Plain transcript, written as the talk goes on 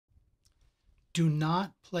Do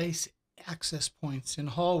not place access points in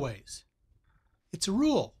hallways. It's a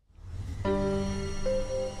rule.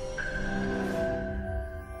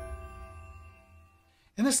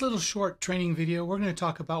 In this little short training video, we're going to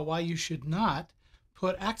talk about why you should not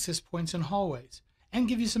put access points in hallways and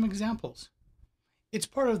give you some examples. It's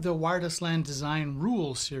part of the Wireless LAN Design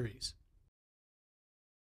Rules series.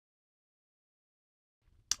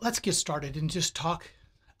 Let's get started and just talk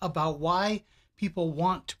about why people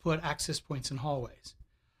want to put access points in hallways.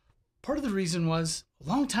 Part of the reason was a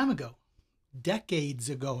long time ago, decades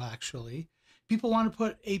ago actually, people wanted to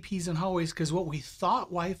put APs in hallways because what we thought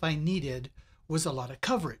Wi-Fi needed was a lot of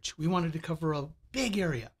coverage. We wanted to cover a big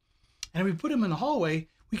area. And if we put them in the hallway,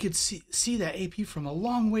 we could see that AP from a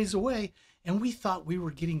long ways away, and we thought we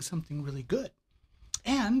were getting something really good.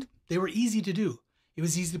 And they were easy to do. It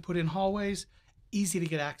was easy to put in hallways, easy to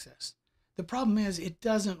get access. The problem is it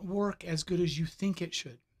doesn't work as good as you think it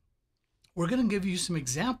should. We're going to give you some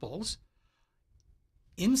examples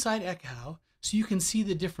inside Ekahau so you can see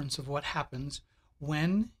the difference of what happens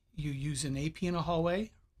when you use an AP in a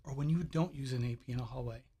hallway or when you don't use an AP in a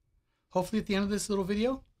hallway. Hopefully at the end of this little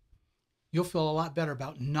video, you'll feel a lot better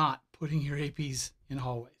about not putting your APs in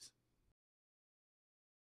hallways.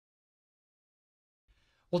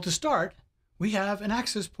 Well, to start, we have an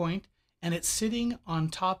access point and it's sitting on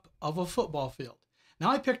top of a football field.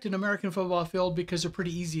 Now I picked an American football field because they're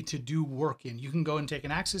pretty easy to do work in. You can go and take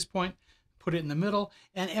an access point, put it in the middle,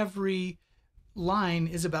 and every line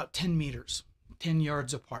is about 10 meters, 10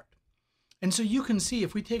 yards apart. And so you can see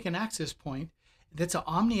if we take an access point, that's an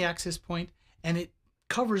omni access point and it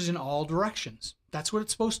covers in all directions. That's what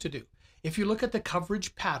it's supposed to do. If you look at the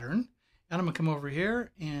coverage pattern, and I'm gonna come over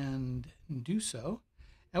here and do so,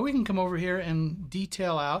 and we can come over here and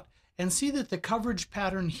detail out and see that the coverage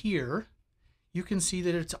pattern here, you can see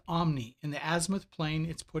that it's omni. In the azimuth plane,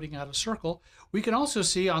 it's putting out a circle. We can also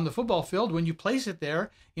see on the football field, when you place it there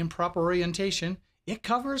in proper orientation, it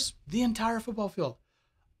covers the entire football field.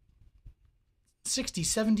 60,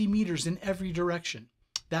 70 meters in every direction.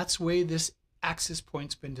 That's the way this access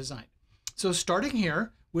point's been designed. So starting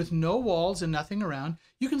here with no walls and nothing around,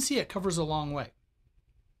 you can see it covers a long way.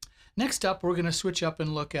 Next up, we're going to switch up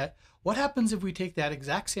and look at what happens if we take that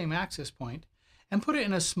exact same access point and put it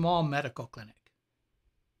in a small medical clinic.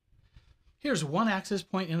 Here's one access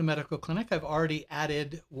point in a medical clinic. I've already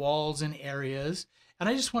added walls and areas, and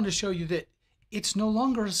I just wanted to show you that it's no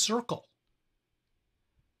longer a circle.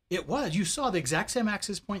 It was. You saw the exact same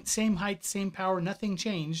access point, same height, same power, nothing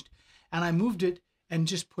changed, and I moved it and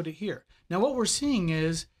just put it here. Now what we're seeing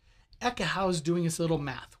is Ekahau is doing its little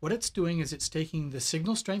math. What it's doing is it's taking the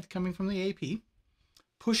signal strength coming from the AP,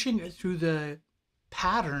 pushing it through the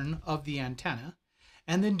pattern of the antenna,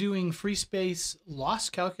 and then doing free space loss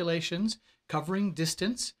calculations, covering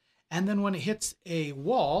distance, and then when it hits a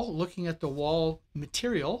wall, looking at the wall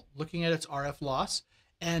material, looking at its RF loss,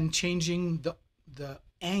 and changing the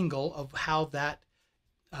angle of how that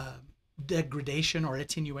degradation or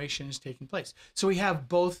attenuation is taking place. So we have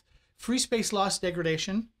both free space loss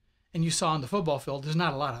degradation, and you saw on the football field, there's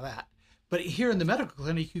not a lot of that. But here in the medical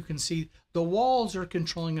clinic, you can see the walls are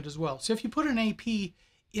controlling it as well. So if you put an AP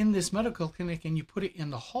in this medical clinic and you put it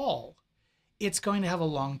in the hall, it's going to have a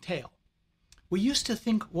long tail. We used to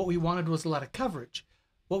think what we wanted was a lot of coverage.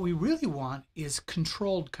 What we really want is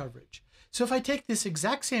controlled coverage. So if I take this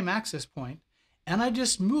exact same access point and I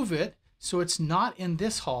just move it so it's not in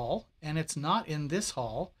this hall and it's not in this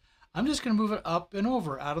hall, I'm just going to move it up and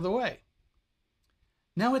over out of the way.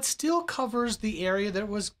 Now it still covers the area that it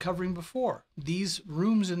was covering before, these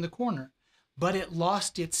rooms in the corner, but it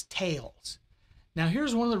lost its tails. Now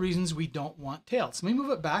here's one of the reasons we don't want tails. Let me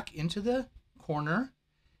move it back into the corner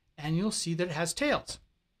and you'll see that it has tails.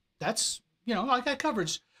 That's, I got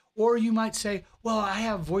coverage. Or you might say, well, I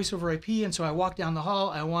have voice over IP and so I walk down the hall,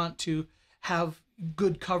 I want to have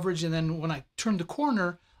good coverage, and then when I turn the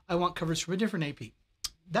corner, I want coverage from a different AP.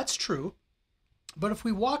 That's true, but if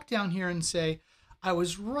we walk down here and say, I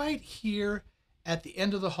was right here at the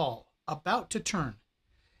end of the hall, about to turn.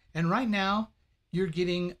 And right now you're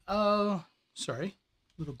getting, little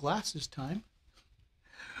glasses time.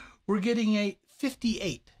 We're getting a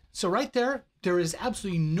 58. So right there, there is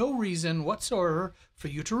absolutely no reason whatsoever for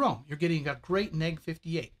you to roam. You're getting a great neg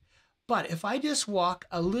 58. But if I just walk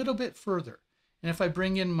a little bit further, and if I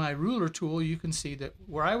bring in my ruler tool, you can see that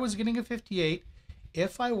where I was getting a 58,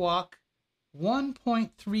 if I walk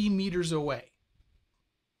 1.3 meters away,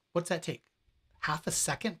 what's that take? Half a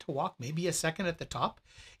second to walk, maybe a second at the top.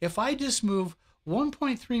 If I just move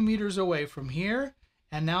 1.3 meters away from here,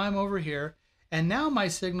 and now I'm over here, and now my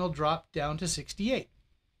signal dropped down to 68.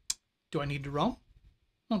 Do I need to roam?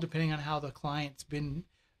 Well, depending on how the client's been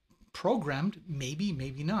programmed, maybe,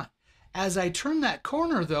 maybe not. As I turn that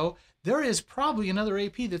corner though, there is probably another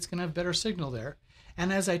AP that's going to have better signal there.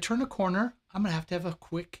 And as I turn a corner, I'm going to have a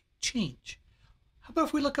quick change. How about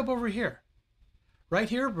if we look up over here? Right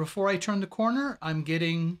here, before I turn the corner, I'm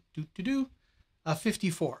getting a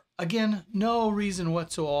 54. Again, no reason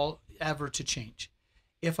whatsoever to change.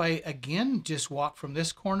 If I, again, just walk from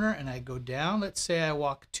this corner and I go down, let's say I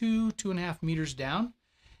walk 2.5 meters down,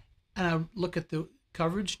 and I look at the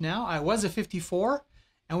coverage now, I was a 54,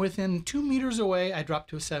 and within 2 meters away, I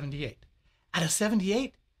dropped to a 78. At a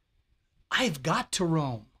 78, I've got to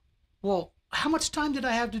roam. Well, how much time did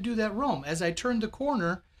I have to do that roam? As I turned the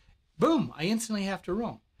corner, boom, I instantly have to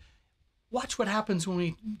roam. Watch what happens when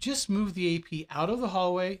we just move the AP out of the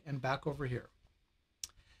hallway and back over here.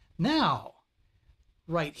 Now,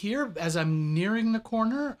 right here, as I'm nearing the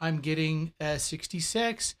corner, I'm getting a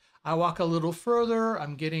 66. I walk a little further,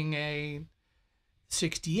 I'm getting a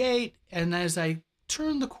 68. And as I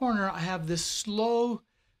turn the corner, I have this slow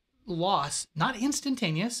loss, not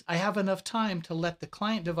instantaneous. I have enough time to let the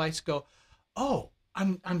client device go, oh,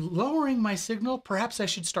 I'm lowering my signal. Perhaps I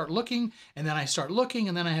should start looking. And then I start looking,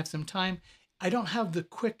 and then I have some time. I don't have the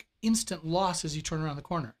quick instant loss as you turn around the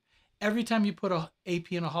corner. Every time you put a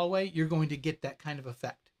AP in a hallway, you're going to get that kind of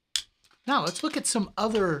effect. Now let's look at some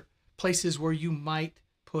other places where you might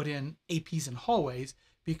put in APs in hallways,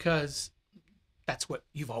 because that's what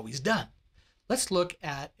you've always done. Let's look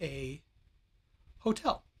at a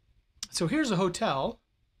hotel. So here's a hotel.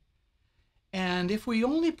 And if we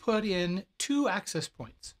only put in 2 access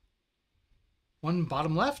points, one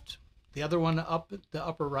bottom left, the other one up the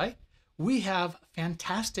upper right, we have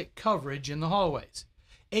fantastic coverage in the hallways.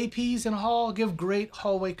 APs in a hall give great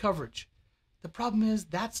hallway coverage. The problem is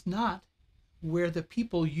that's not where the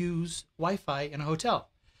people use Wi-Fi in a hotel.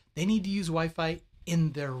 They need to use Wi-Fi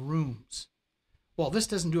in their rooms. Well, this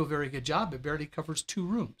doesn't do a very good job. It barely covers 2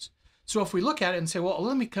 rooms. So if we look at it and say, well,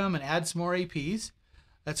 let me come and add some more APs.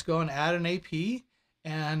 Let's go and add an AP,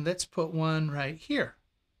 and let's put one right here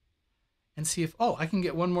and see if, oh, I can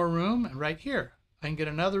get one more room, and right here I can get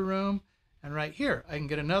another room, and right here I can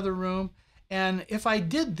get another room. And if I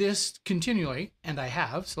did this continually, and I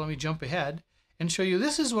have, so let me jump ahead and show you,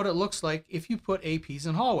 this is what it looks like if you put APs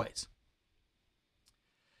in hallways.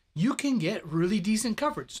 You can get really decent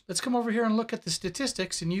coverage. Let's come over here and look at the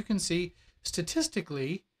statistics, and you can see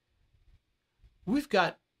statistically we've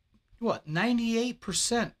got, what,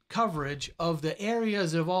 98% coverage of the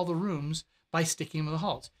areas of all the rooms by sticking them in the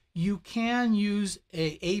halls. You can use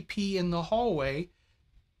a AP in the hallway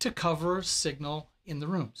to cover signal in the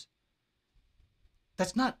rooms.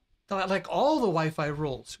 That's not like all the Wi-Fi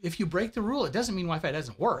rules. If you break the rule, it doesn't mean Wi-Fi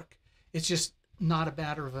doesn't work. It's just not a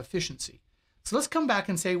matter of efficiency. So let's come back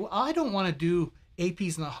and say, well, I don't want to do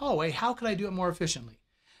APs in the hallway. How could I do it more efficiently?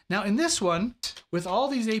 Now in this one, with all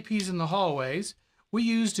these APs in the hallways, we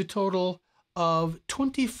used a total of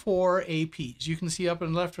 24 APs. You can see up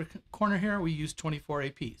in the left corner here, we used 24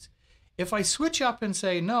 APs. If I switch up and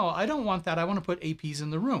say, no, I don't want that, I want to put APs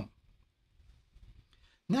in the room.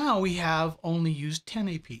 Now we have only used 10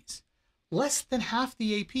 APs, less than half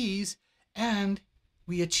the APs, and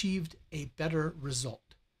we achieved a better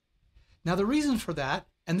result. Now the reason for that,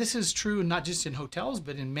 and this is true not just in hotels,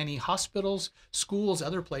 but in many hospitals, schools,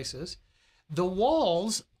 other places, the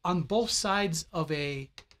walls on both sides of a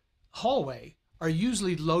hallway are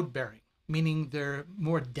usually load-bearing, meaning they're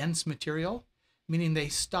more dense material, meaning they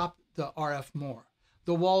stop the RF more.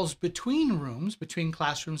 The walls between rooms, between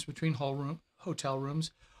classrooms, between hotel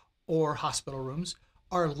rooms or hospital rooms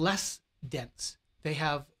are less dense. They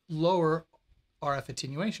have lower RF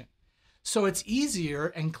attenuation. So it's easier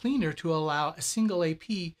and cleaner to allow a single AP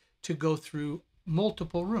to go through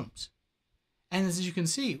multiple rooms. And as you can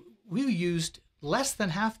see, we used less than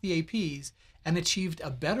half the APs and achieved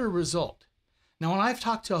a better result. Now, when I've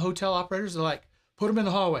talked to hotel operators, they're like, put them in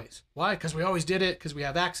the hallways. Why? Because we always did it, because we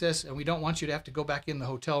have access and we don't want you to have to go back in the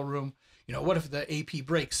hotel room. You know, what if the AP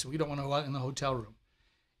breaks? We don't want to go out in the hotel room.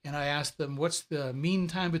 And I asked them, what's the mean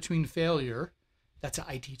time between failure? That's an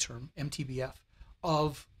IT term, MTBF,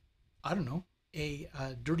 of, I don't know, a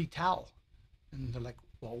dirty towel. And they're like,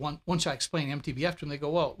 well, once I explain MTBF to them, they go,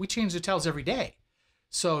 well, we change the towels every day.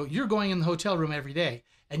 So you're going in the hotel room every day,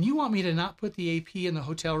 and you want me to not put the AP in the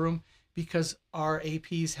hotel room because our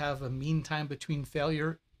APs have a mean time between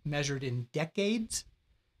failure measured in decades?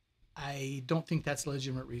 I don't think that's a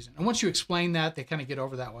legitimate reason. And once you explain that, they kind of get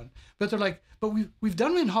over that one. But they're like, but we've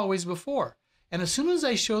done it in hallways before. And as soon as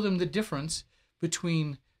I show them the difference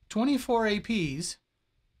between 24 APs,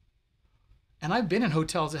 and I've been in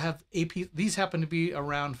hotels that have AP, these happen to be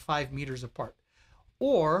around 5 meters apart.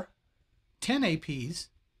 or 10 APs,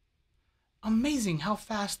 amazing how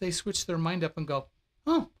fast they switch their mind up and go,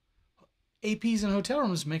 oh, APs in hotel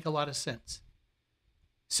rooms make a lot of sense.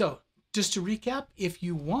 So just to recap, if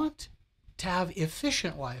you want to have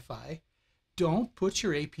efficient Wi-Fi, don't put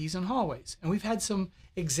your APs in hallways. And we've had some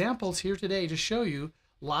examples here today to show you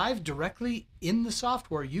live directly in the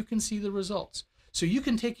software. You can see the results. So you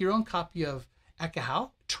can take your own copy of Ekahau,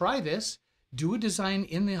 try this, do a design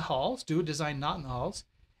in the halls, do a design not in the halls,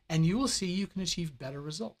 and you will see you can achieve better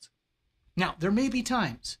results. Now, there may be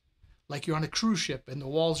times, like you're on a cruise ship and the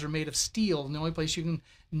walls are made of steel, and the only place you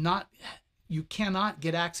cannot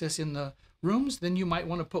get access in the rooms, then you might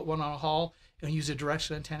want to put one on a hall and use a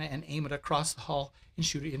directional antenna and aim it across the hall and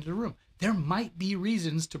shoot it into the room. There might be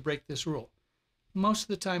reasons to break this rule. Most of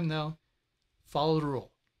the time, though, follow the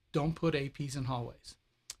rule. Don't put APs in hallways.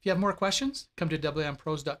 If you have more questions, come to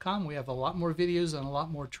WLANpros.com. We have a lot more videos and a lot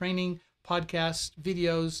more training, podcasts,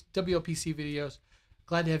 videos, WLPC videos.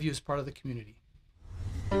 Glad to have you as part of the community.